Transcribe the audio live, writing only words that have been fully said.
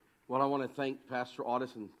Well, I want to thank Pastor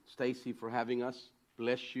Ottis and Stacy for having us.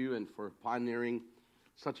 Bless you and for pioneering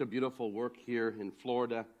such a beautiful work here in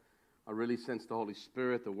Florida. I really sense the Holy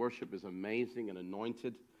Spirit. The worship is amazing and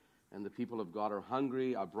anointed, and the people of God are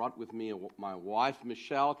hungry. I brought with me my wife,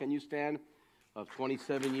 Michelle. Can you stand? Of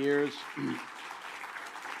 27 years.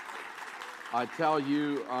 I tell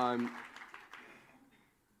you,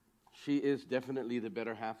 she is definitely the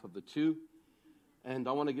better half of the two. And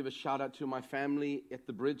I want to give a shout out to my family at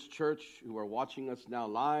the Bridge Church who are watching us now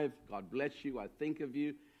live. God bless you. I think of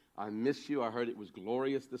you. I miss you. I heard it was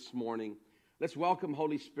glorious this morning. Let's welcome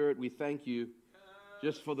Holy Spirit. We thank you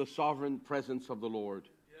just for the sovereign presence of the Lord.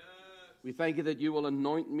 We thank you that you will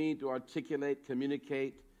anoint me to articulate,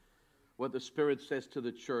 communicate what the Spirit says to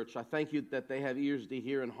the church. I thank you that they have ears to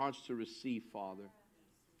hear and hearts to receive, Father.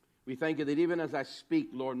 We thank you that even as I speak,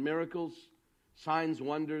 Lord, miracles, signs,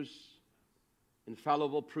 wonders,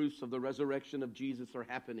 infallible proofs of the resurrection of Jesus are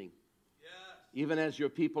happening. Yes. Even as your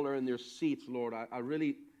people are in their seats, Lord, I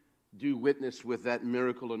really do witness with that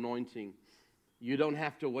miracle anointing. You don't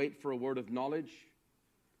have to wait for a word of knowledge.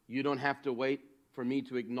 You don't have to wait for me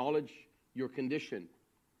to acknowledge your condition.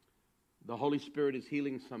 The Holy Spirit is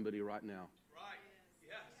healing somebody right now. Right.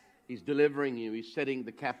 Yes. He's delivering you. He's setting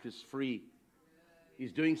the captives free.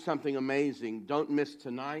 He's doing something amazing. Don't miss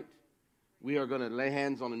tonight. We are going to lay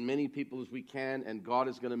hands on as many people as we can, and God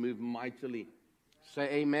is going to move mightily. Say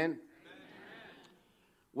amen. Amen.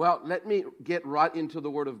 Well, let me get right into the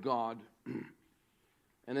Word of God.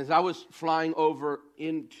 And as I was flying over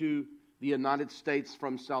into the United States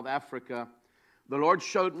from South Africa, the Lord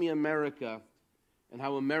showed me America and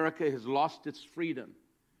how America has lost its freedom.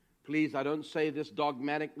 Please, I don't say this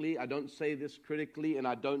dogmatically, I don't say this critically, and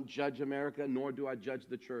I don't judge America, nor do I judge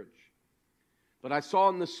the church. But I saw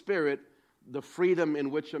in the Spirit the freedom in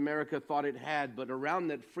which America thought it had, but around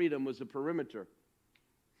that freedom was a perimeter.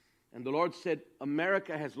 And the Lord said,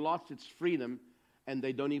 America has lost its freedom, and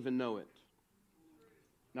they don't even know it.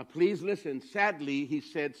 Now, please listen. Sadly, he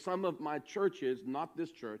said, some of my churches, not this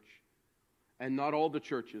church, and not all the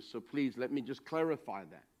churches, so please let me just clarify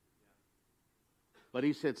that. But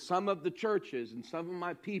he said, some of the churches and some of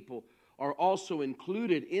my people are also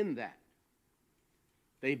included in that.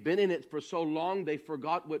 They've been in it for so long, they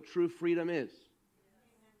forgot what true freedom is.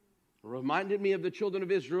 It reminded me of the children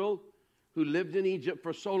of Israel who lived in Egypt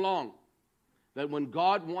for so long that when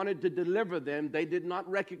God wanted to deliver them, they did not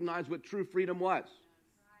recognize what true freedom was.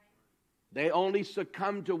 They only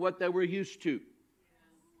succumbed to what they were used to.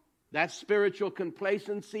 That spiritual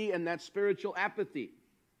complacency and that spiritual apathy.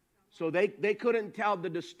 So they couldn't tell the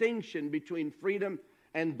distinction between freedom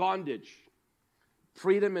and bondage,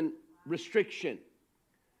 freedom and restriction.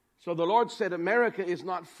 So the Lord said, America is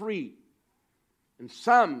not free. And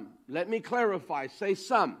some, let me clarify, say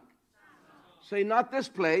some. Say not this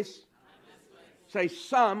place. Say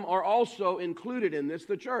some are also included in this,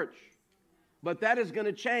 the church. But that is going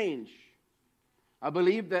to change. I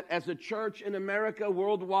believe that as a church in America,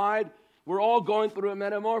 worldwide, we're all going through a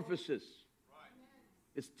metamorphosis.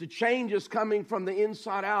 It's the change is coming from the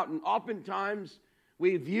inside out. And oftentimes,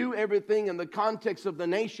 we view everything in the context of the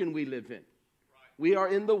nation we live in. We are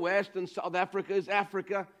in the West, and South Africa is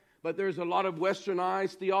Africa, but there's a lot of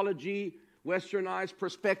westernized theology, westernized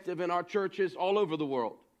perspective in our churches all over the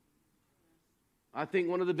world. I think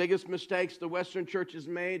one of the biggest mistakes the Western church has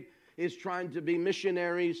made is trying to be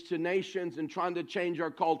missionaries to nations and trying to change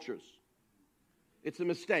our cultures. It's a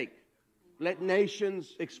mistake. Let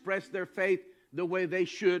nations express their faith the way they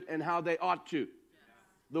should and how they ought to.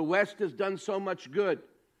 The West has done so much good.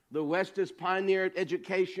 The West has pioneered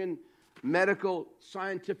education, medical,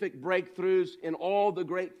 scientific breakthroughs in all the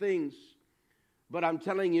great things. But I'm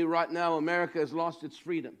telling you right now, America has lost its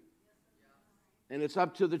freedom. And it's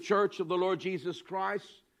up to the church of the Lord Jesus Christ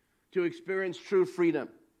to experience true freedom.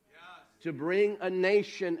 To bring a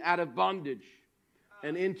nation out of bondage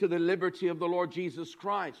and into the liberty of the Lord Jesus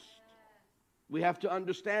Christ. We have to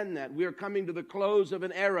understand that. We are coming to the close of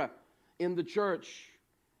an era in the church.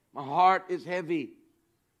 My heart is heavy.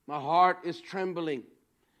 My heart is trembling.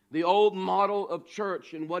 The old model of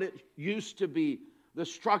church and what it used to be, the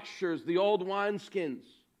structures, the old wineskins,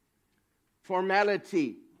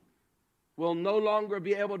 formality, will no longer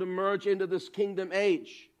be able to merge into this kingdom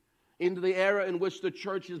age, into the era in which the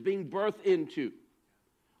church is being birthed into.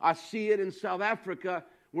 I see it in South Africa.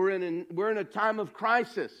 We're in a time of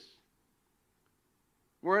crisis.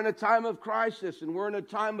 We're in a time of crisis, and we're in a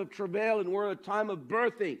time of travail, and we're in a time of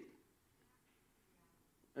birthing.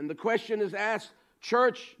 And the question is asked,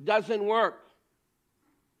 church doesn't work.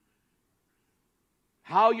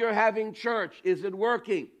 How you're having church, is it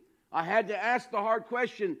working? I had to ask the hard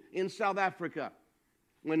question in South Africa.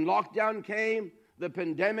 When lockdown came, the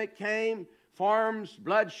pandemic came, farms,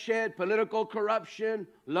 bloodshed, political corruption,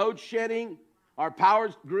 load shedding, our power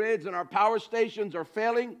grids and our power stations are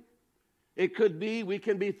failing. It could be we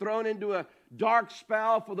can be thrown into a dark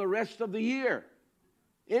spell for the rest of the year.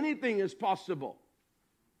 Anything is possible.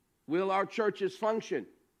 Will our churches function?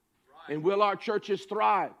 And will our churches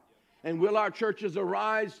thrive? And will our churches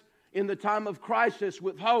arise in the time of crisis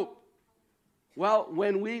with hope? Well,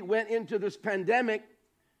 when we went into this pandemic,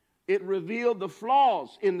 it revealed the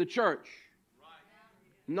flaws in the church.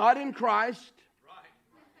 Not in Christ.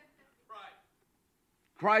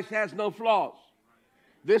 Christ has no flaws.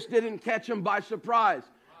 This didn't catch him by surprise,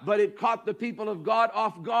 but it caught the people of God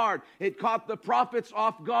off guard. It caught the prophets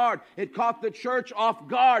off guard. It caught the church off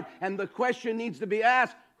guard. And the question needs to be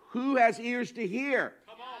asked, who has ears to hear?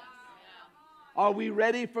 Are we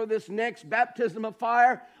ready for this next baptism of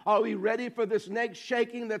fire? Are we ready for this next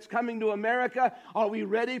shaking that's coming to America? Are we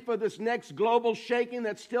ready for this next global shaking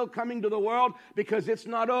that's still coming to the world? Because it's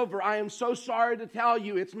not over. I am so sorry to tell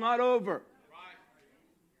you, it's not over.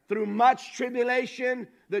 Through much tribulation,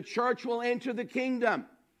 the church will enter the kingdom.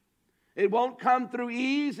 It won't come through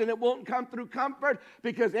ease and it won't come through comfort,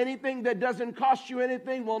 because anything that doesn't cost you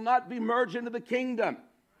anything will not be merged into the kingdom.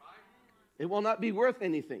 It will not be worth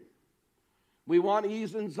anything. We want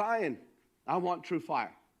ease in Zion. I want true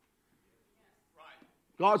fire.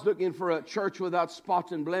 God's looking for a church without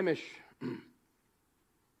spot and blemish.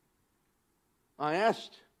 I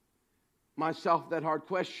asked myself that hard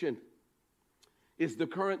question. Is the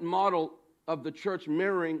current model of the church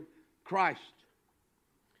mirroring Christ?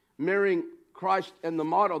 Mirroring Christ and the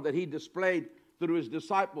model that he displayed through his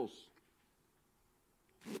disciples.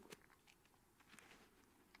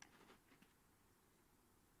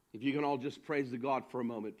 If you can all just praise the God for a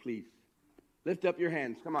moment, please. Lift up your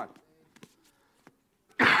hands. Come on.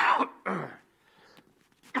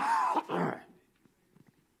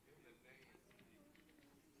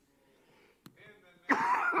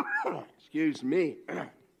 Excuse me.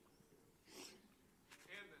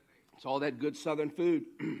 It's all that good southern food.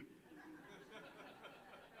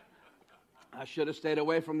 I should have stayed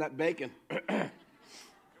away from that bacon.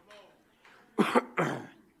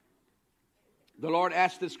 The Lord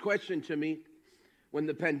asked this question to me when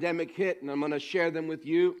the pandemic hit, and I'm going to share them with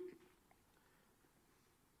you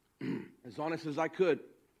as honest as I could.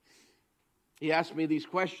 He asked me these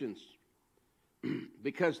questions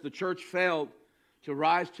because the church failed to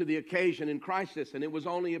rise to the occasion in crisis, and it was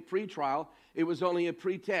only a pre-trial. It was only a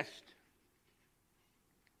pre-test.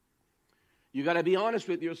 You got to be honest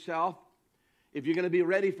with yourself if you're going to be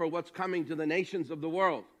ready for what's coming to the nations of the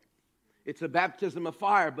world. It's a baptism of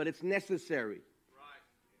fire, but it's necessary.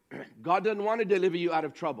 Right. God doesn't want to deliver you out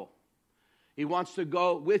of trouble. He wants to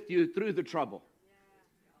go with you through the trouble.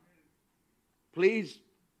 Please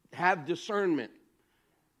have discernment.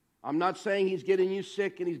 I'm not saying he's getting you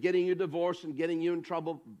sick and he's getting you divorced and getting you in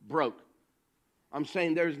trouble broke. I'm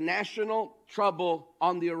saying there's national trouble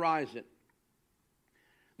on the horizon.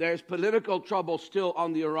 There's political trouble still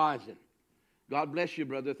on the horizon. God bless you,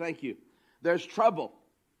 brother. Thank you. There's trouble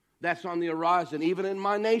that's on the horizon. Even in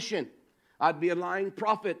my nation, I'd be a lying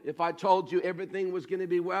prophet if I told you everything was going to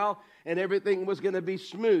be well and everything was going to be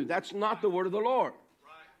smooth. That's not the word of the Lord.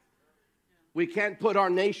 We can't put our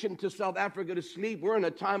nation to South Africa to sleep. We're in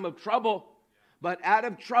a time of trouble. But out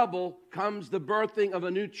of trouble comes the birthing of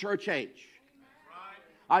a new church age.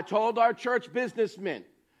 I told our church businessmen,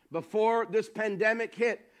 before this pandemic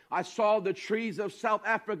hit, I saw the trees of South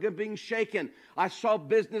Africa being shaken. I saw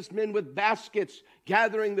businessmen with baskets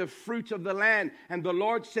gathering the fruits of the land. And the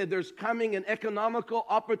Lord said, there's coming an economical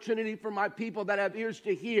opportunity for my people that have ears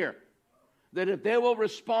to hear. That if they will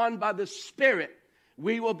respond by the Spirit,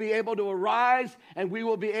 we will be able to arise and we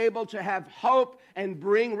will be able to have hope and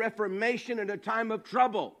bring reformation in a time of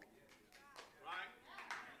trouble.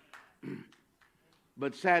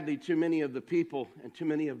 But sadly, too many of the people and too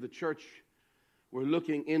many of the church were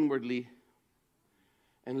looking inwardly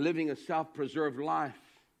and living a self-preserved life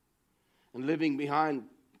and living behind,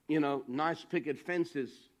 nice picket fences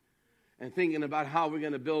and thinking about how we're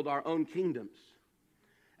going to build our own kingdoms.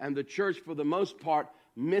 And the church, for the most part,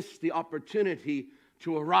 missed the opportunity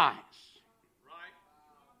to arise.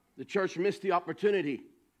 The church missed the opportunity.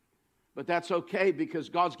 But that's okay because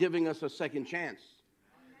God's giving us a second chance.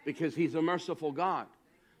 Because He's a merciful God.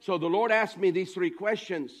 So the Lord asked me these three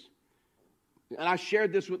questions. And I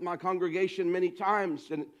shared this with my congregation many times.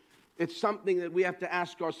 And it's something that we have to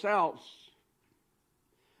ask ourselves.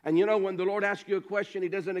 And when the Lord asks you a question, He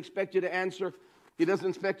doesn't expect you to answer. He doesn't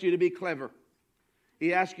expect you to be clever.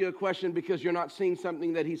 He asks you a question because you're not seeing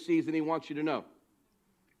something that He sees and He wants you to know.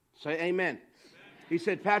 Say amen. He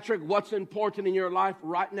said, Patrick, what's important in your life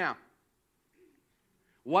right now?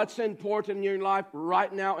 What's important in your life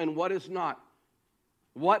right now and what is not?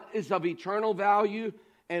 What is of eternal value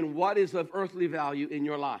and what is of earthly value in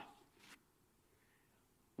your life?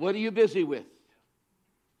 What are you busy with?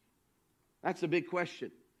 That's a big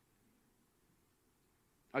question.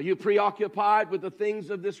 Are you preoccupied with the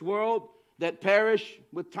things of this world that perish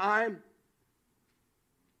with time?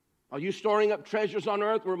 Are you storing up treasures on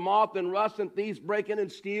earth where moth and rust and thieves break in and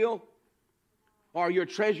steal? Or are your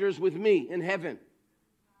treasures with me in heaven?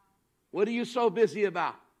 What are you so busy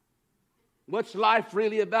about? What's life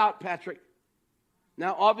really about, Patrick?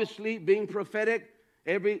 Now, obviously, being prophetic,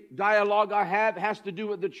 every dialogue I have has to do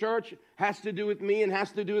with the church, has to do with me, and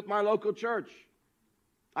has to do with my local church.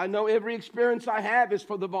 I know every experience I have is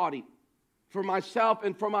for the body, for myself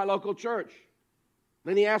and for my local church.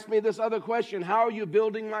 Then he asked me this other question: how are you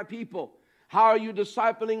building my people? How are you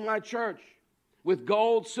discipling my church? With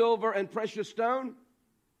gold, silver, and precious stone?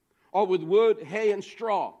 Or with wood, hay, and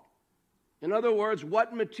straw? In other words,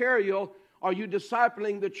 what material are you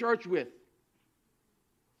discipling the church with?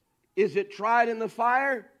 Is it tried in the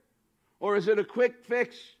fire? Or is it a quick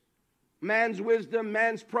fix? Man's wisdom,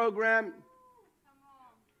 man's program?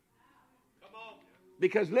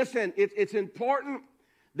 Because listen, it's important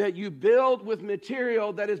that you build with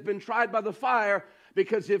material that has been tried by the fire,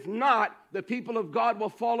 because if not, the people of God will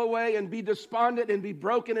fall away and be despondent and be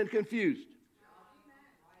broken and confused.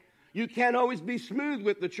 You can't always be smooth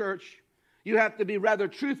with the church. You have to be rather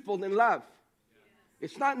truthful than love.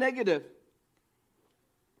 It's not negative.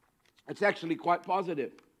 It's actually quite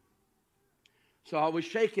positive. So I was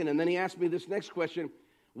shaken, and then he asked me this next question: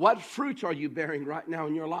 what fruit are you bearing right now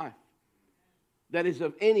in your life that is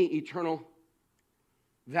of any eternal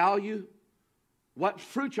value? What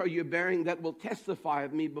fruit are you bearing that will testify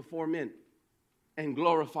of me before men and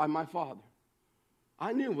glorify my Father?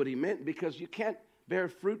 I knew what he meant, because you can't bear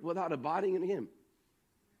fruit without abiding in him.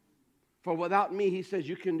 For without me, he says,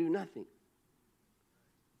 you can do nothing.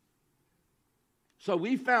 So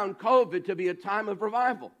we found COVID to be a time of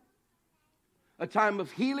revival, a time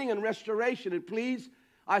of healing and restoration. And please,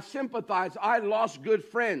 I sympathize. I lost good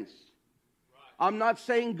friends. I'm not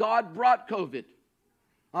saying God brought COVID.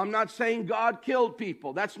 I'm not saying God killed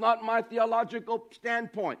people. That's not my theological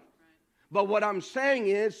standpoint. But what I'm saying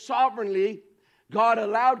is, sovereignly, God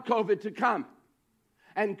allowed COVID to come.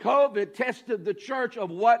 And COVID tested the church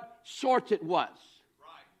of what sort it was.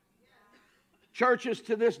 Churches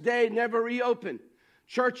to this day never reopened.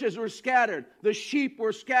 Churches were scattered. The sheep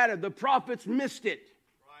were scattered. The prophets missed it.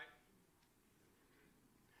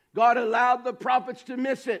 God allowed the prophets to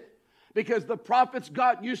miss it, because the prophets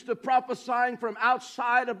got used to prophesying from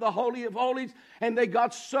outside of the Holy of Holies, and they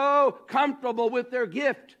got so comfortable with their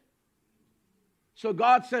gift. So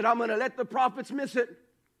God said, I'm going to let the prophets miss it,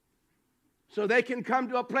 so they can come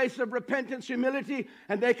to a place of repentance, humility,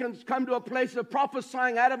 and they can come to a place of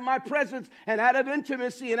prophesying out of my presence and out of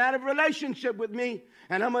intimacy and out of relationship with me.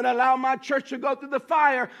 And I'm going to allow my church to go through the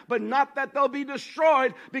fire, but not that they'll be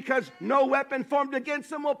destroyed, because no weapon formed against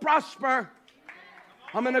them will prosper.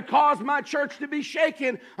 I'm going to cause my church to be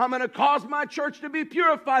shaken. I'm going to cause my church to be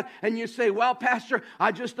purified. And you say, well, Pastor,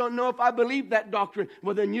 I just don't know if I believe that doctrine.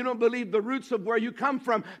 Well, then you don't believe the roots of where you come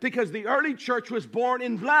from, because the early church was born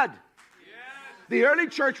in blood. The early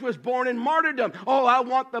church was born in martyrdom. Oh, I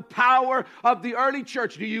want the power of the early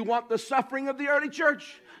church. Do you want the suffering of the early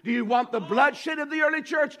church? Do you want the bloodshed of the early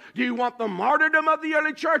church? Do you want the martyrdom of the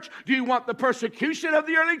early church? Do you want the persecution of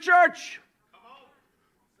the early church? Come on.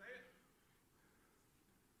 Say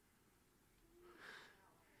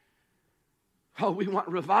it. Oh, we want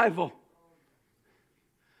revival.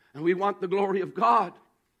 And we want the glory of God.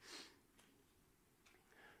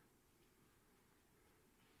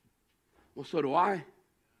 Well, so do I.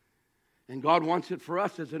 And God wants it for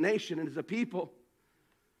us as a nation and as a people.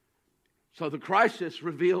 So the crisis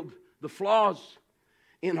revealed the flaws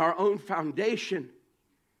in our own foundation.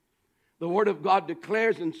 The Word of God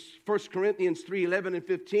declares in 1 Corinthians 3:11 and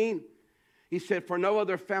 15, he said, for no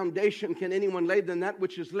other foundation can anyone lay than that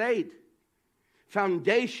which is laid.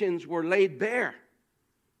 Foundations were laid bare.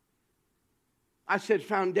 I said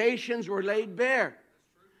foundations were laid bare.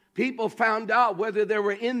 People found out whether they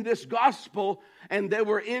were in this gospel and they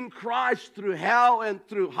were in Christ through hell and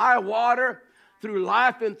through high water, through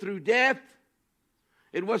life and through death.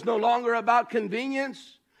 It was no longer about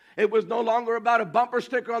convenience. It was no longer about a bumper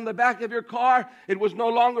sticker on the back of your car. It was no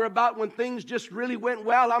longer about when things just really went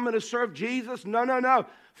well, I'm going to serve Jesus. No.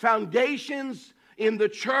 Foundations in the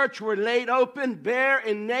church were laid open, bare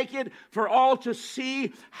and naked, for all to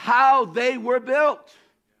see how they were built.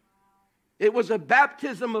 It was a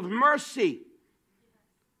baptism of mercy.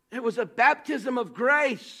 It was a baptism of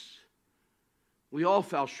grace. We all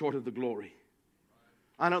fell short of the glory.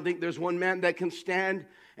 I don't think there's one man that can stand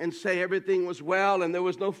and say everything was well and there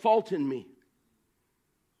was no fault in me.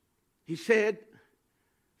 He said,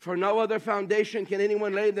 for no other foundation can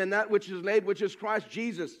anyone lay than that which is laid, which is Christ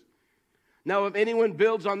Jesus. Now, if anyone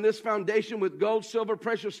builds on this foundation with gold, silver,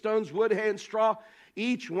 precious stones, wood, hay, and straw,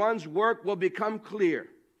 each one's work will become clear.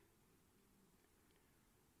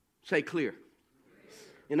 Say clear.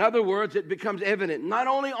 In other words, it becomes evident. Not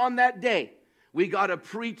only on that day, we got a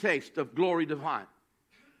pre-taste of glory divine.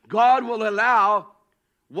 God will allow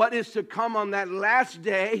what is to come on that last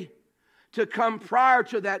day to come prior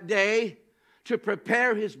to that day to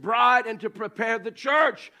prepare His bride and to prepare the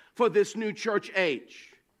church for this new church age.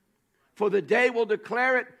 For the day will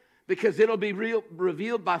declare it, because it'll be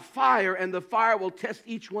revealed by fire, and the fire will test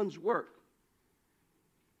each one's work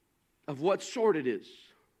of what sort it is.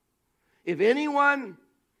 If anyone's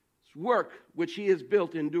work which he has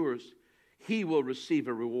built endures, he will receive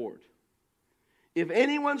a reward. If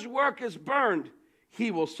anyone's work is burned,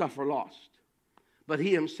 he will suffer loss, but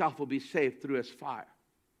he himself will be saved through his fire.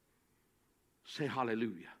 Say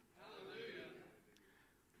hallelujah. Hallelujah.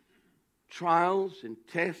 Trials and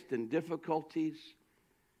tests and difficulties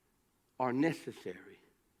are necessary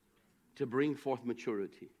to bring forth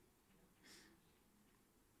maturity.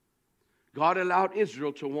 God allowed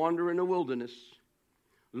Israel to wander in the wilderness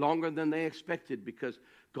longer than they expected because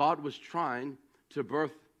God was trying to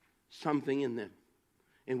birth something in them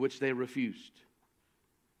in which they refused.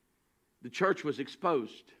 The church was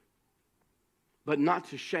exposed, but not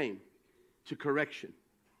to shame, to correction.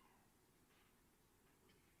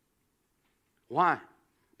 Why?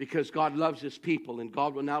 Because God loves His people, and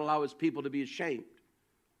God will not allow His people to be ashamed.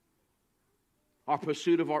 Our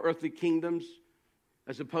pursuit of our earthly kingdoms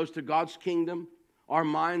as opposed to God's kingdom, our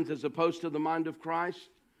minds as opposed to the mind of Christ,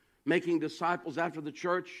 making disciples after the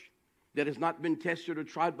church that has not been tested or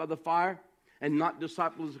tried by the fire, and not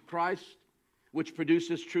disciples of Christ, which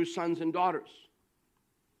produces true sons and daughters.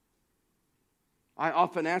 I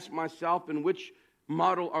often ask myself, in which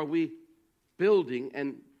model are we building,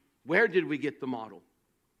 and where did we get the model?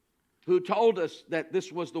 Who told us that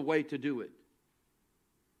this was the way to do it?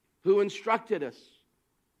 Who instructed us?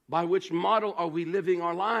 By which model are we living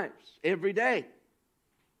our lives every day?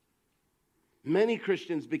 Many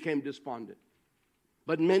Christians became despondent,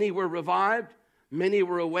 but many were revived, many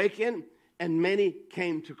were awakened, and many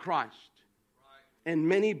came to Christ. And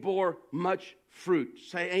many bore much fruit.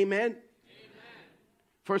 Say amen.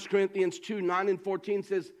 1 Corinthians 2, 9 and 14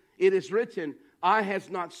 says, it is written, eye has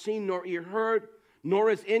not seen nor ear heard, nor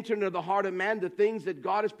has entered into the heart of man the things that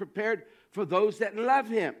God has prepared for those that love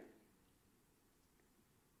Him.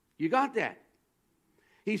 You got that?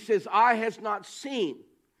 He says, eye has not seen.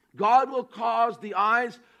 God will cause the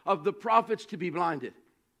eyes of the prophets to be blinded.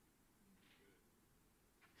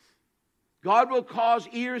 God will cause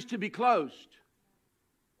ears to be closed.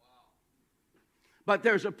 But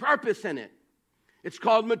there's a purpose in it. It's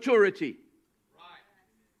called maturity.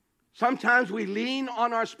 Sometimes we lean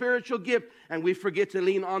on our spiritual gift and we forget to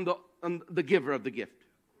lean on the giver of the gift.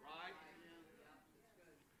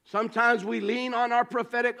 Sometimes we lean on our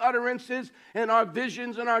prophetic utterances and our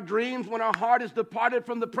visions and our dreams when our heart is departed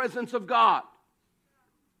from the presence of God.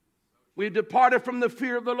 We've departed from the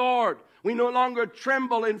fear of the Lord. We no longer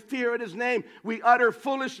tremble in fear at His name. We utter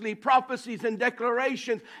foolishly prophecies and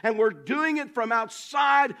declarations, and we're doing it from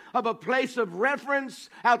outside of a place of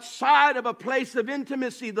reverence, outside of a place of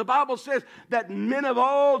intimacy. The Bible says that men of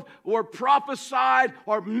old were prophesied,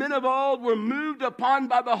 or men of old were moved upon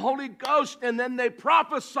by the Holy Ghost, and then they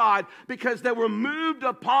prophesied because they were moved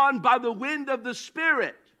upon by the wind of the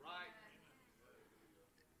Spirit.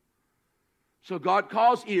 So God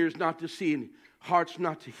calls ears not to see and hearts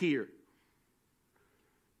not to hear.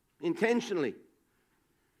 Intentionally.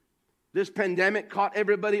 This pandemic caught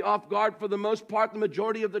everybody off guard. For the most part, the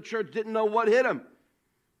majority of the church didn't know what hit them.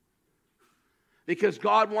 Because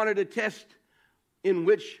God wanted to test in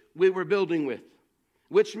which we were building with.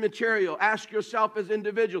 Which material? Ask yourself as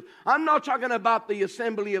individuals. I'm not talking about the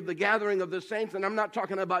assembly of the gathering of the saints, and I'm not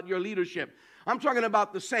talking about your leadership. I'm talking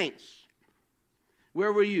about the saints.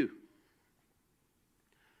 Where were you?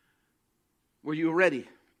 Were you ready?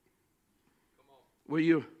 Were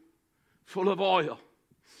you full of oil?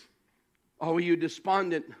 Or were you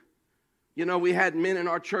despondent? You know, we had men in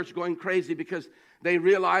our church going crazy because they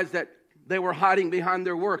realized that they were hiding behind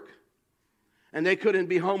their work. And they couldn't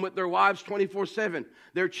be home with their wives 24/7.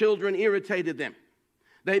 Their children irritated them.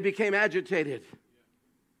 They became agitated.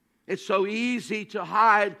 It's so easy to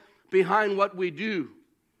hide behind what we do.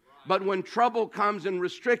 But when trouble comes and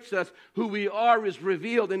restricts us, who we are is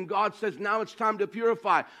revealed. And God says, now it's time to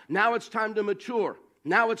purify. Now it's time to mature.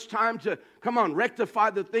 Now it's time to, come on,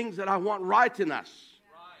 rectify the things that I want right in us.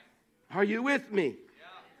 Right. Are you with me? Yeah.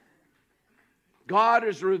 God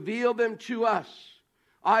has revealed them to us.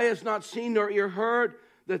 Eye has not seen nor ear heard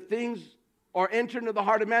the things or entered into the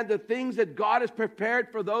heart of man, the things that God has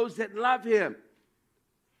prepared for those that love Him.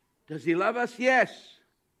 Does He love us? Yes.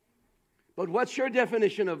 But what's your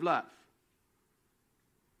definition of love?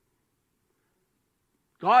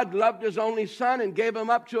 God loved His only Son and gave Him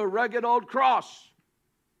up to a rugged old cross.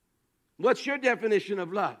 What's your definition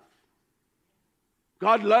of love?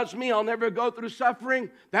 God loves me, I'll never go through suffering.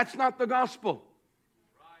 That's not the gospel.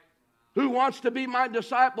 Who wants to be my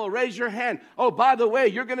disciple? Raise your hand. Oh, by the way,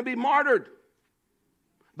 you're going to be martyred.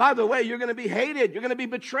 By the way, you're going to be hated. You're going to be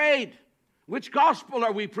betrayed. Which gospel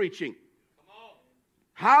are we preaching?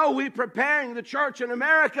 How are we preparing the church in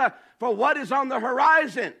America for what is on the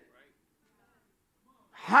horizon?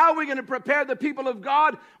 How are we going to prepare the people of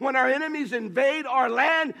God when our enemies invade our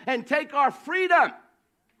land and take our freedom?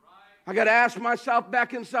 I got to ask myself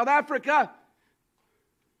back in South Africa,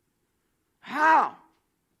 how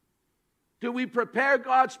do we prepare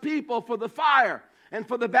God's people for the fire and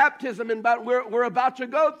for the baptism and we're about to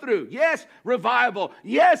go through? Yes, revival.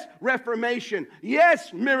 Yes, reformation.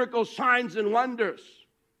 Yes, miracles, signs, and wonders.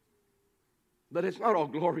 But it's not all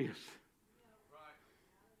glorious.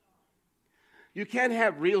 You can't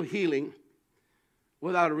have real healing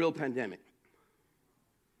without a real pandemic.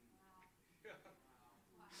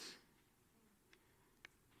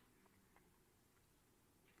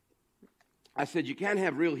 I said you can't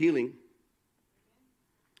have real healing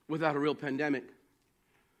without a real pandemic.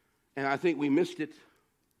 And I think we missed it.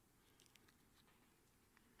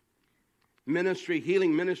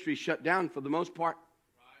 Healing ministry shut down for the most part.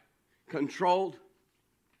 Controlled,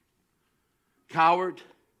 coward.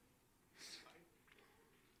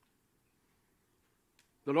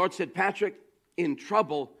 The Lord said, Patrick, in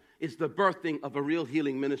trouble is the birthing of a real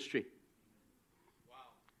healing ministry. Wow.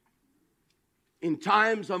 In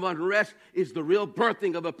times of unrest is the real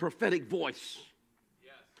birthing of a prophetic voice.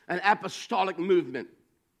 Yes. An apostolic movement.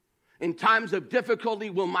 In times of difficulty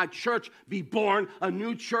will my church be born, a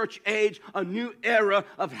new church age, a new era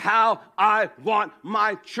of how I want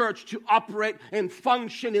my church to operate and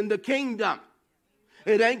function in the kingdom.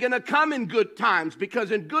 It ain't going to come in good times, because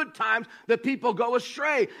in good times the people go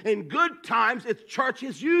astray. In good times it's church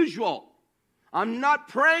as usual. I'm not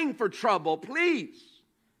praying for trouble, please.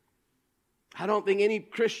 I don't think any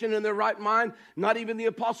Christian in their right mind, not even the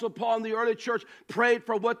Apostle Paul in the early church, prayed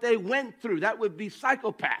for what they went through. That would be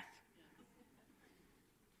psychopath.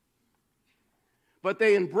 But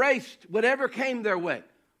they embraced whatever came their way.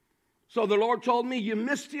 So the Lord told me, you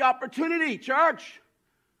missed the opportunity, church.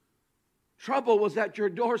 Trouble was at your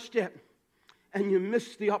doorstep, and you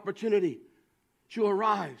missed the opportunity to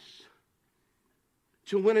arise,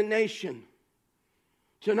 to win a nation,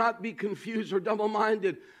 to not be confused or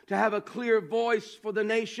double-minded, to have a clear voice for the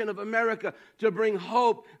nation of America, to bring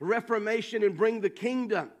hope, reformation, and bring the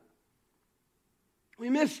kingdom.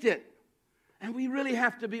 We missed it. And we really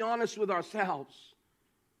have to be honest with ourselves.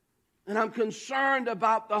 And I'm concerned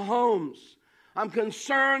about the homes. I'm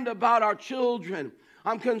concerned about our children.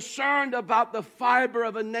 I'm concerned about the fiber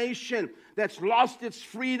of a nation that's lost its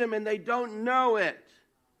freedom and they don't know it.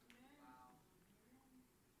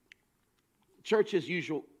 Church as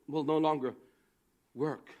usual will no longer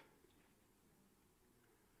work.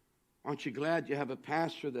 Aren't you glad you have a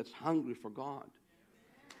pastor that's hungry for God?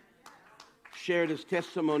 Shared his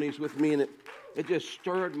testimonies with me, and it just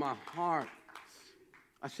stirred my heart.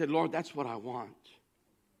 I said, Lord, that's what I want.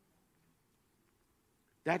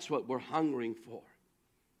 That's what we're hungering for.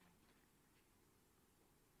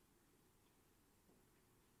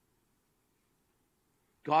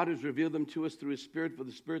 God has revealed them to us through His Spirit, for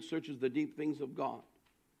the Spirit searches the deep things of God.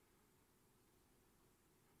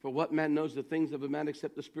 For what man knows the things of a man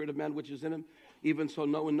except the Spirit of man which is in him? Even so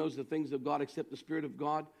no one knows the things of God except the Spirit of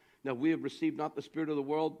God. Now we have received not the spirit of the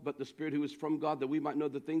world, but the Spirit who is from God, that we might know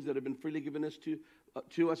the things that have been freely given us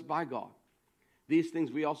to us by God. These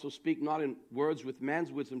things we also speak not in words with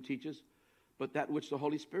man's wisdom teaches, but that which the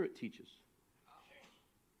Holy Spirit teaches.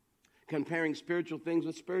 Comparing spiritual things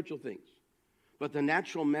with spiritual things. But the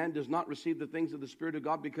natural man does not receive the things of the Spirit of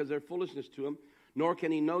God because they're foolishness to him, nor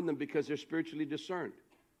can he know them because they're spiritually discerned.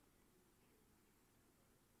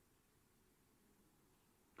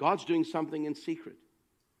 God's doing something in secret.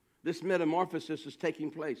 This metamorphosis is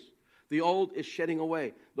taking place. The old is shedding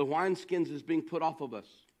away. The wineskins is being put off of us.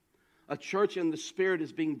 A church in the Spirit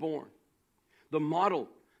is being born. The model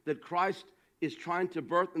that Christ is trying to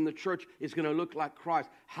birth in the church is going to look like Christ.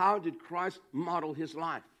 How did Christ model his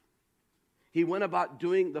life? He went about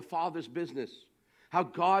doing the Father's business. How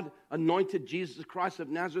God anointed Jesus Christ of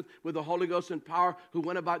Nazareth with the Holy Ghost and power, who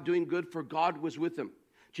went about doing good, for God was with him.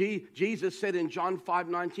 Jesus said in John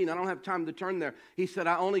 5:19, I don't have time to turn there. He said,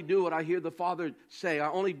 I only do what I hear the Father say. I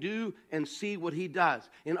only do and see what he does.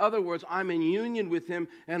 In other words, I'm in union with him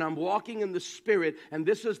and I'm walking in the Spirit, and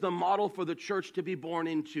this is the model for the church to be born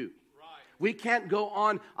into. We can't go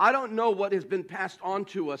on. I don't know what has been passed on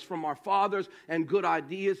to us from our fathers and good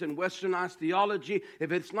ideas and westernized theology.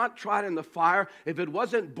 If it's not tried in the fire, if it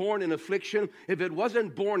wasn't born in affliction, if it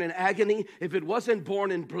wasn't born in agony, if it wasn't born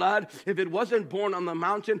in blood, if it wasn't born on the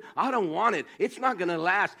mountain, I don't want it. It's not going to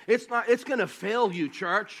last. It's going to fail you,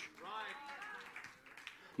 church.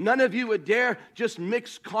 None of you would dare just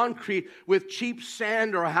mix concrete with cheap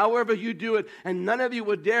sand or however you do it. And none of you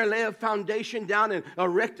would dare lay a foundation down and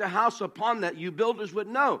erect a house upon that. You builders would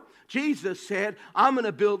know. Jesus said, I'm going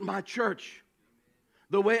to build my church.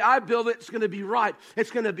 The way I build it, it's going to be right. It's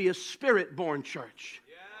going to be a Spirit-born church.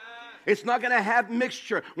 It's not going to have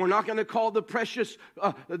mixture. We're not going to call the precious,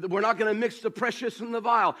 we're not going to mix the precious and the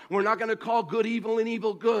vile. We're not going to call good evil and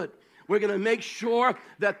evil good. We're going to make sure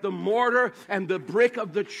that the mortar and the brick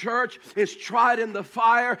of the church is tried in the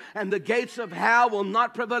fire, and the gates of hell will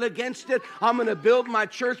not prevail against it. I'm going to build my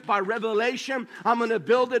church by revelation. I'm going to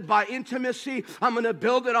build it by intimacy. I'm going to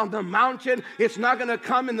build it on the mountain. It's not going to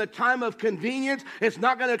come in the time of convenience. It's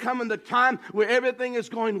not going to come in the time where everything is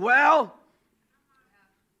going well.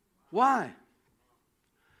 Why?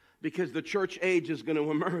 Because the church age is going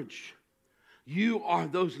to emerge. You are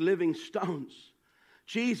those living stones.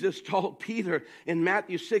 Jesus told Peter in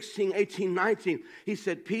Matthew 16, 18, 19, he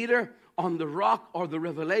said, Peter, on the rock or the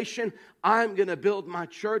revelation, I'm going to build my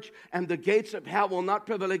church, and the gates of hell will not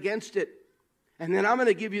prevail against it. And then I'm going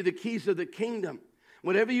to give you the keys of the kingdom.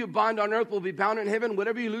 Whatever you bind on earth will be bound in heaven.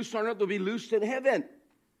 Whatever you loose on earth will be loosed in heaven.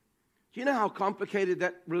 Do you know how complicated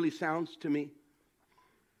that really sounds to me?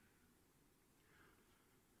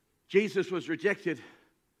 Jesus was rejected.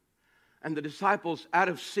 And the disciples, out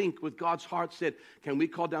of sync with God's heart, said, can we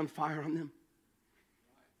call down fire on them?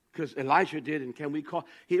 Because Elijah did, and can we call?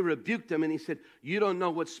 He rebuked them, and he said, you don't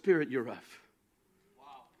know what spirit you're of. Wow.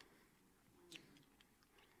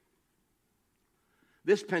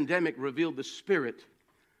 This pandemic revealed the spirit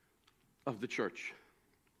of the church.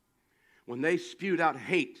 When they spewed out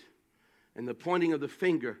hate and the pointing of the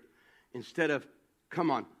finger, instead of,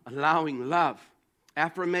 allowing love,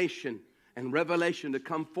 affirmation, and revelation to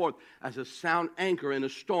come forth as a sound anchor in a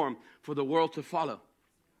storm for the world to follow.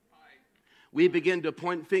 We began to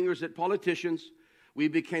point fingers at politicians. We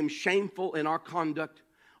became shameful in our conduct.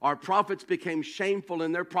 Our prophets became shameful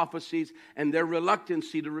in their prophecies and their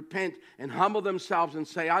reluctancy to repent and humble themselves and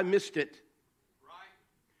say, I missed it.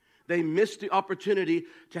 They missed the opportunity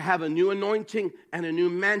to have a new anointing and a new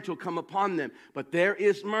mantle come upon them. But there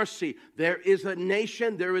is mercy. There is a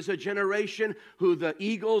nation, there is a generation who the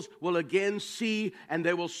eagles will again see, and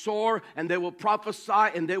they will soar, and they will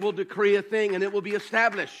prophesy, and they will decree a thing, and it will be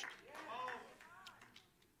established.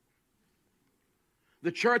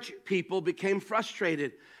 The church people became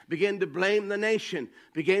frustrated, began to blame the nation,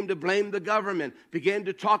 began to blame the government, began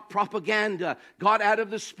to talk propaganda, got out of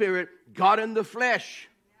the spirit, got in the flesh.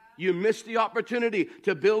 You missed the opportunity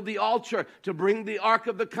to build the altar, to bring the Ark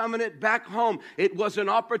of the Covenant back home. It was an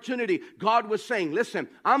opportunity. God was saying, listen,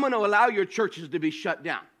 I'm going to allow your churches to be shut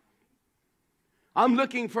down. I'm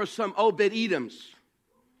looking for some Obed-Edoms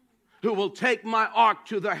who will take my ark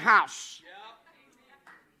to their house.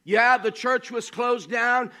 Yeah, the church was closed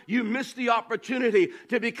down. You missed the opportunity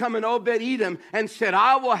to become an Obed-Edom and said,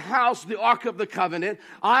 I will house the Ark of the Covenant.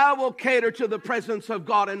 I will cater to the presence of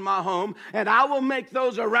God in my home. And I will make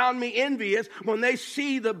those around me envious when they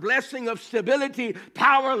see the blessing of stability,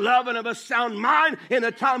 power, love, and of a sound mind in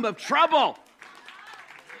a time of trouble.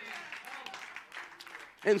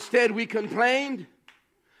 Instead, we complained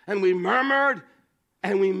and we murmured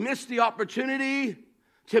and we missed the opportunity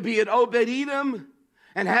to be an Obed-Edom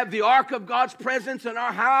and have the ark of God's presence in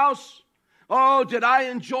our house. Oh, did I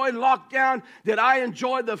enjoy lockdown? Did I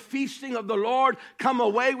enjoy the feasting of the Lord? Come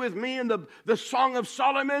away with me in the Song of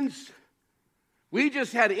Solomon's. We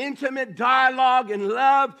just had intimate dialogue and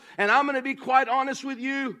love. And I'm going to be quite honest with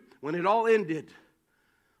you. When it all ended,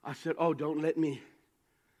 I said, oh, don't let me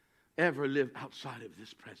ever live outside of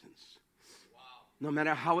this presence. Wow. No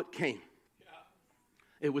matter how it came. Yeah.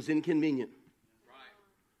 It was inconvenient.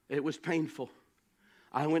 Right. It was painful.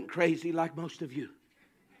 I went crazy like most of you.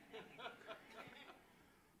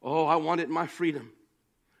 Oh, I wanted my freedom.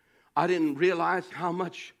 I didn't realize how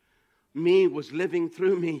much me was living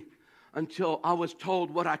through me until I was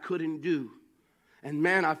told what I couldn't do. And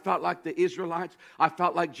man, I felt like the Israelites. I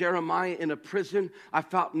felt like Jeremiah in a prison. I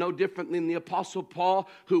felt no different than the Apostle Paul,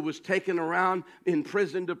 who was taken around in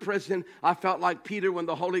prison to prison. I felt like Peter when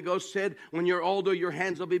the Holy Ghost said, when you're older, your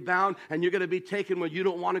hands will be bound and you're going to be taken where you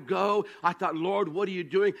don't want to go. I thought, Lord, what are you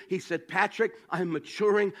doing? He said, Patrick, I'm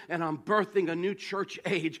maturing and I'm birthing a new church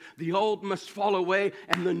age. The old must fall away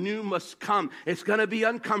and the new must come. It's going to be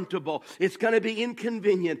uncomfortable. It's going to be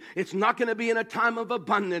inconvenient. It's not going to be in a time of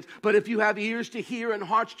abundance. But if you have ears to hear and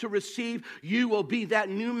hearts to receive, you will be that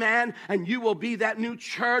new man and you will be that new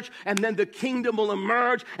church, and then the kingdom will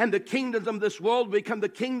emerge, and the kingdoms of this world will become the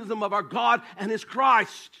kingdom of our God and His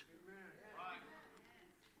Christ.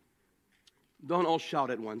 Don't all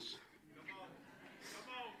shout at once.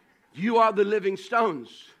 You are the living stones.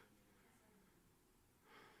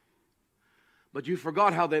 But you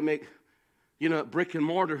forgot how they make, brick and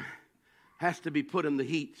mortar has to be put in the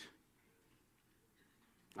heat.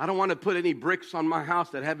 I don't want to put any bricks on my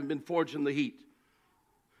house that haven't been forged in the heat.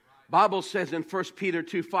 Bible says in 1 Peter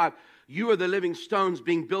 2:5, you are the living stones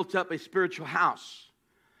being built up a spiritual house,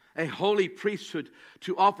 a holy priesthood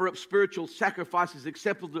to offer up spiritual sacrifices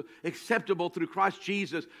acceptable through Christ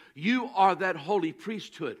Jesus. You are that holy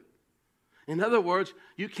priesthood. In other words,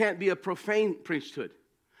 you can't be a profane priesthood.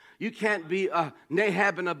 You can't be a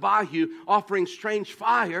Nahab and Abihu offering strange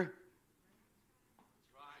fire.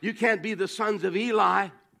 You can't be the sons of Eli.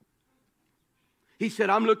 He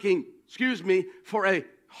said, I'm looking, for a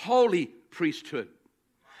holy priesthood.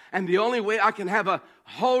 And the only way I can have a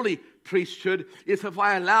holy priesthood is if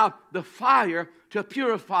I allow the fire to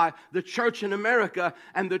purify the church in America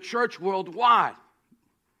and the church worldwide.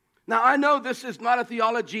 Now, I know this is not a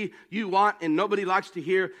theology you want and nobody likes to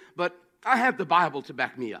hear, but I have the Bible to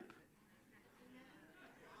back me up.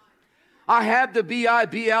 I have the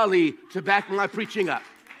Bible to back my preaching up.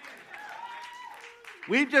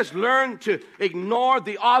 We've just learned to ignore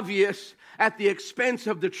the obvious at the expense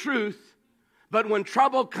of the truth. But when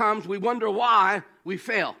trouble comes, we wonder why we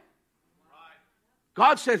fail.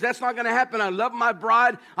 God says that's not going to happen. I love my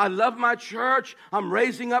bride. I love my church. I'm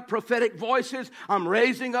raising up prophetic voices. I'm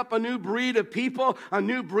raising up a new breed of people, a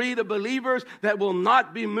new breed of believers that will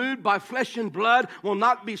not be moved by flesh and blood, will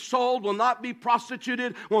not be sold, will not be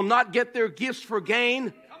prostituted, will not get their gifts for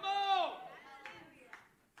gain.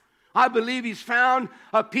 I believe He's found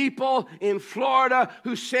a people in Florida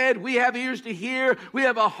who said, we have ears to hear, we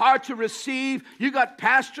have a heart to receive. You got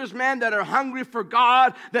pastors, man, that are hungry for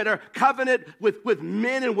God, that are covenant with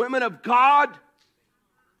men and women of God.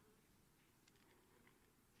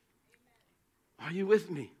 Are you with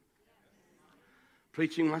me?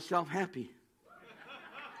 Preaching myself happy.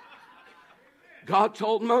 God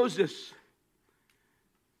told Moses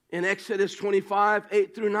in Exodus 25,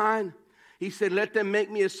 8 through 9, He said, let them make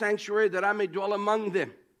me a sanctuary that I may dwell among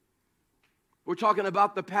them. We're talking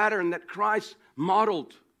about the pattern that Christ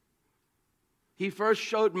modeled. He first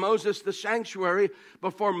showed Moses the sanctuary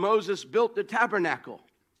before Moses built the tabernacle.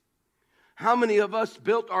 How many of us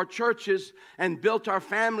built our churches and built our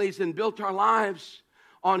families and built our lives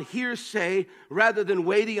on hearsay rather than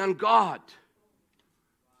waiting on God?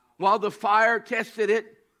 While the fire tested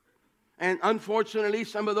it, and unfortunately,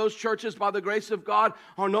 some of those churches, by the grace of God,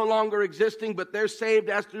 are no longer existing, but they're saved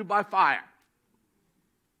as through by fire.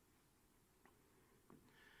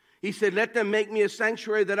 He said, let them make me a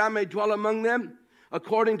sanctuary that I may dwell among them,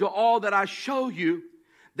 according to all that I show you.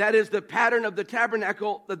 That is the pattern of the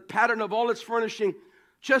tabernacle, the pattern of all its furnishing,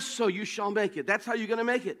 just so you shall make it. That's how you're going to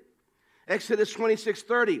make it. Exodus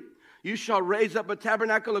 26:30. You shall raise up a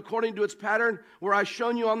tabernacle according to its pattern, where I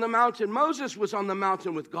shown you on the mountain. Moses was on the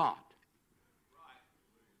mountain with God.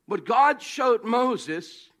 What God showed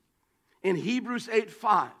Moses in Hebrews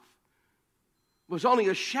 8:5 was only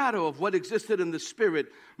a shadow of what existed in the Spirit.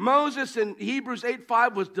 Moses in Hebrews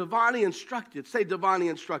 8:5 was divinely instructed. Say divinely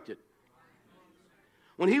instructed.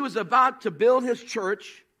 When he was about to build his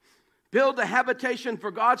church, build a habitation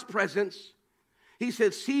for God's presence, he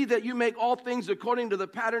said, see that you make all things according to the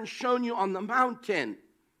pattern shown you on the mountain.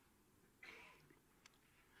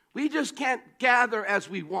 We just can't gather as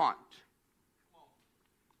we want.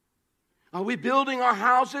 Are we building our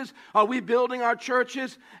houses? Are we building our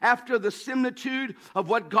churches after the similitude of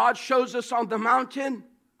what God shows us on the mountain?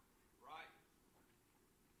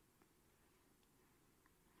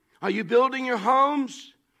 Are you building your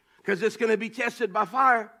homes? Because it's going to be tested by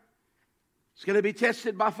fire. It's going to be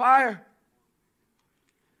tested by fire.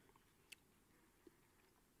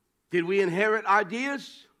 Did we inherit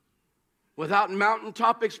ideas without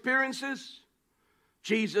mountaintop experiences?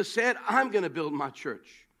 Jesus said, I'm going to build my church.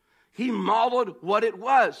 He modeled what it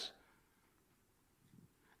was.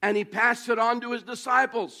 And he passed it on to his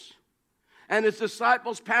disciples. And his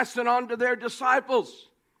disciples passed it on to their disciples.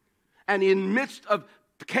 And in the midst of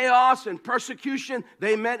chaos and persecution,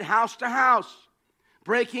 they met house to house,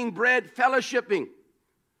 breaking bread, fellowshipping,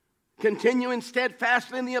 continuing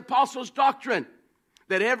steadfastly in the apostles' doctrine,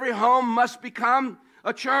 that every home must become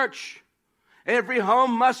a church. Every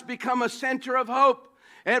home must become a center of hope.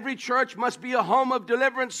 Every church must be a home of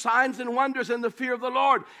deliverance, signs, and wonders in the fear of the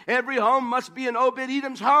Lord. Every home must be an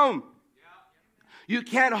Obed-Edom's home. You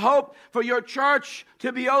can't hope for your church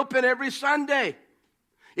to be open every Sunday.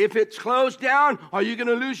 If it's closed down, are you going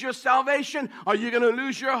to lose your salvation? Are you going to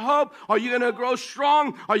lose your hope? Are you going to grow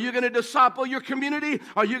strong? Are you going to disciple your community?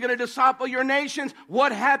 Are you going to disciple your nations?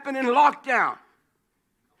 What happened in lockdown?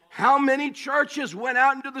 How many churches went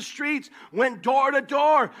out into the streets, went door to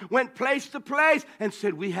door, went place to place, and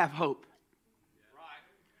said, we have hope?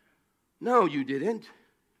 No, you didn't.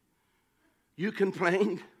 You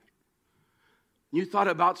complained. You thought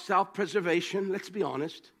about self-preservation. Let's be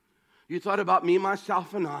honest. You thought about me,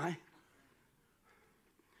 myself, and I.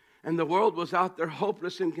 And the world was out there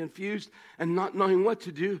hopeless and confused and not knowing what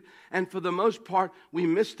to do. And for the most part, we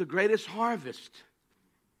missed the greatest harvest.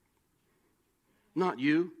 Not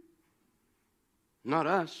you. Not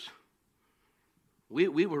us.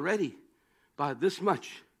 We were ready by this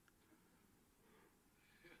much.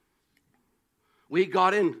 We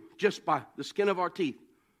got in just by the skin of our teeth.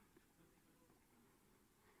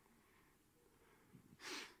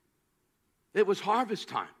 It was harvest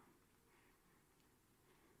time.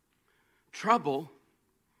 Trouble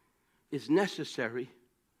is necessary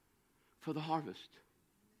for the harvest.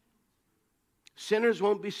 Sinners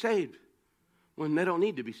won't be saved when they don't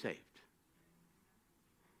need to be saved.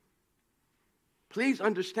 Please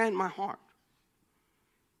understand my heart.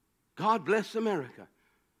 God bless America.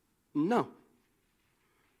 No.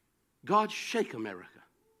 God shake America.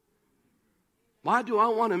 Why do I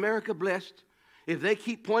want America blessed if they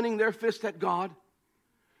keep pointing their fist at God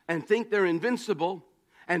and think they're invincible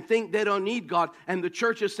and think they don't need God, and the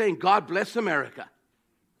church is saying, God bless America?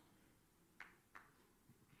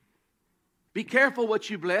 Be careful what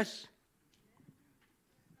you bless,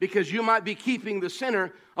 because you might be keeping the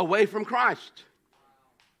sinner away from Christ.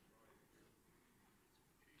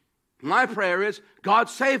 My prayer is, God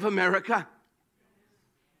save America.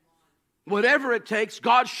 Whatever it takes,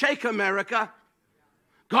 God shake America.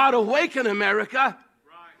 God awaken America.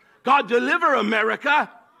 God deliver America.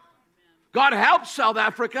 God help South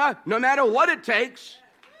Africa, no matter what it takes.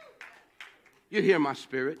 You hear my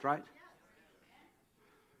spirit, right?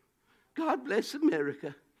 God bless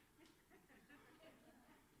America.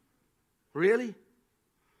 Really?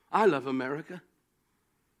 I love America.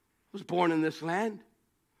 I was born in this land,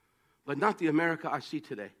 but not the America I see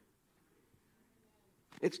today.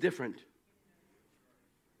 It's different.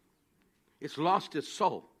 It's lost its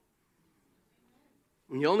soul.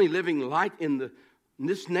 And the only living light in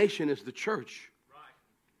this nation is the church.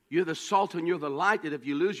 You're the salt and you're the light, and if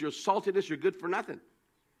you lose your saltiness, you're good for nothing.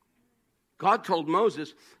 God told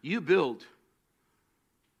Moses, you build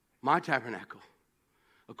my tabernacle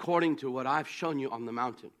according to what I've shown you on the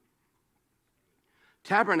mountain.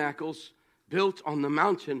 Tabernacles built on the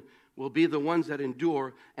mountain will be the ones that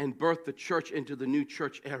endure and birth the church into the new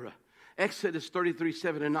church era. Exodus 33,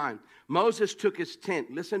 7 and 9. Moses took his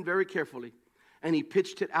tent, listen very carefully, and he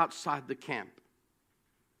pitched it outside the camp.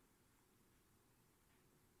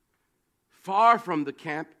 Far from the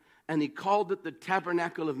camp, and he called it the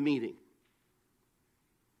tabernacle of meeting.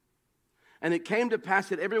 And it came to pass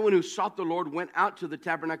that everyone who sought the Lord went out to the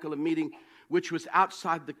tabernacle of meeting, which was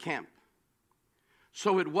outside the camp.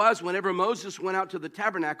 So it was, whenever Moses went out to the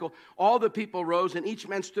tabernacle, all the people rose, and each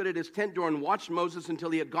man stood at his tent door and watched Moses until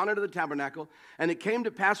he had gone into the tabernacle. And it came to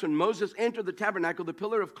pass, when Moses entered the tabernacle, the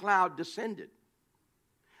pillar of cloud descended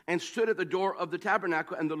and stood at the door of the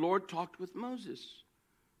tabernacle, and the Lord talked with Moses.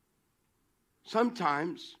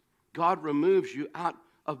 Sometimes God removes you out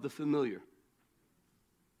of the familiar.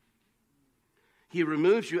 He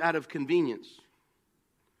removes you out of convenience.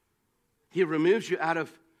 He removes you out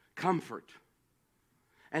of comfort.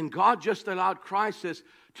 And God just allowed crisis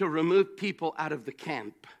to remove people out of the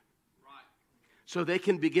camp so they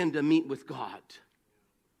can begin to meet with God.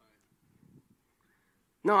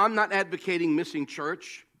 No, I'm not advocating missing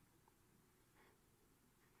church.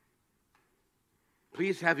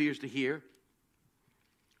 Please have ears to hear.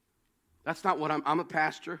 That's not what I'm a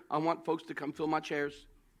pastor. I want folks to come fill my chairs.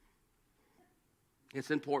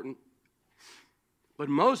 It's important. But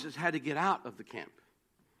Moses had to get out of the camp.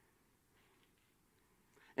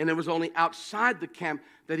 And it was only outside the camp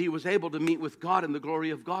that he was able to meet with God, and the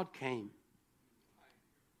glory of God came.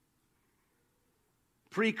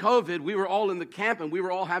 Pre-COVID, we were all in the camp and we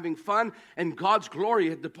were all having fun, and God's glory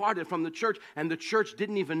had departed from the church, and the church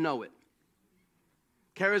didn't even know it.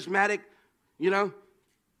 Charismatic,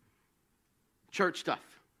 church stuff.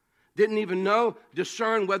 Didn't even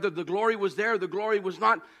discern whether the glory was there or the glory was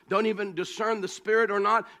not. Don't even discern the Spirit or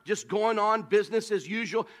not. Just going on business as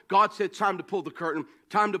usual. God said, time to pull the curtain.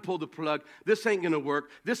 Time to pull the plug. This ain't going to work.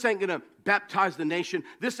 This ain't going to baptize the nation.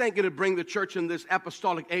 This ain't going to bring the church in this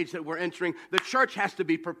apostolic age that we're entering. The church has to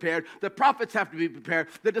be prepared. The prophets have to be prepared.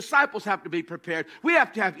 The disciples have to be prepared. We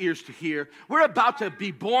have to have ears to hear. We're about to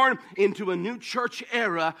be born into a new church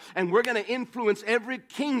era, and we're going to influence every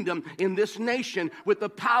kingdom in this nation with the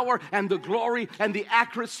power and the glory and the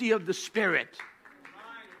accuracy of the Spirit.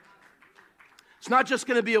 It's not just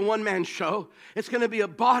going to be a one-man show. It's going to be a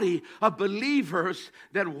body of believers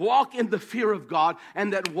that walk in the fear of God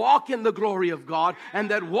and that walk in the glory of God and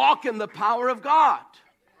that walk in the power of God.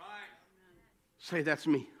 Say, that's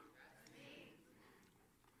me.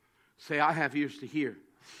 Say, I have ears to hear.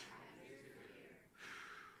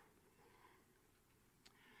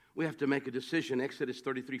 We have to make a decision. Exodus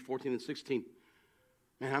 33, 14, and 16.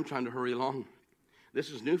 Man, I'm trying to hurry along. This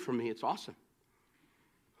is new for me. It's awesome.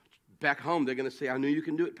 Back home, they're going to say, I knew you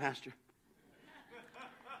can do it, Pastor.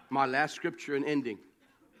 My last scripture and ending.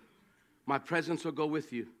 My presence will go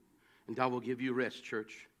with you, and I will give you rest,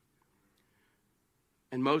 church.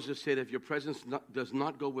 And Moses said, if your presence does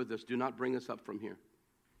not go with us, do not bring us up from here.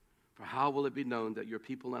 For how will it be known that your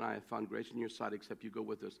people and I have found grace in your sight, except you go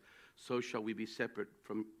with us? So shall we be separate,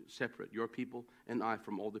 your people and I,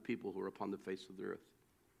 from all the people who are upon the face of the earth.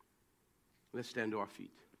 Let's stand to our feet.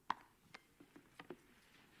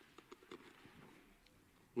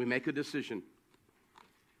 We make a decision.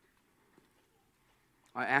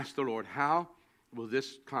 I ask the Lord, how will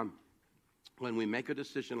this come? When we make a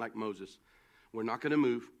decision like Moses, we're not going to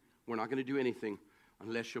move, we're not going to do anything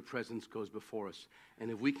unless your presence goes before us. And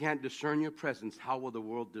if we can't discern your presence, how will the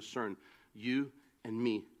world discern you and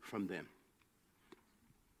me from them?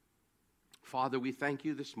 Father, we thank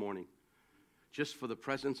you this morning just for the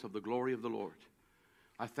presence of the glory of the Lord.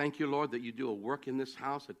 I thank you, Lord, that you do a work in this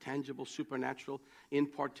house, a tangible, supernatural,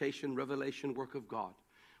 impartation, revelation work of God.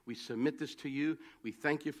 We submit this to you. We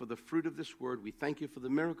thank you for the fruit of this word. We thank you for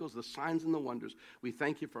the miracles, the signs, and the wonders. We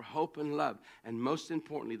thank you for hope and love. And most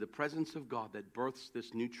importantly, the presence of God that births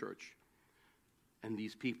this new church and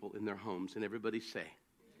these people in their homes. And everybody say,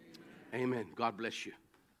 Amen. God bless you.